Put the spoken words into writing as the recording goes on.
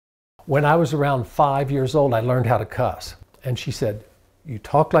When I was around 5 years old, I learned how to cuss. And she said, "You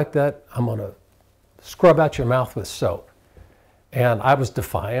talk like that, I'm gonna scrub out your mouth with soap." And I was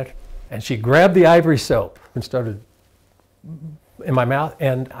defiant. And she grabbed the ivory soap and started in my mouth,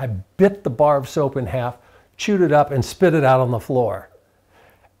 and I bit the bar of soap in half, chewed it up, and spit it out on the floor.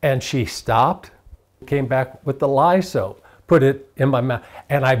 And she stopped, came back with the lye soap, put it in my mouth,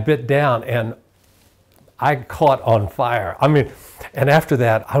 and I bit down, and I caught on fire. I mean, and after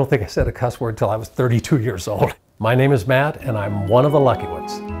that, I don't think I said a cuss word till I was 32 years old. My name is Matt, and I'm one of the lucky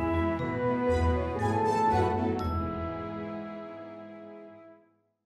ones.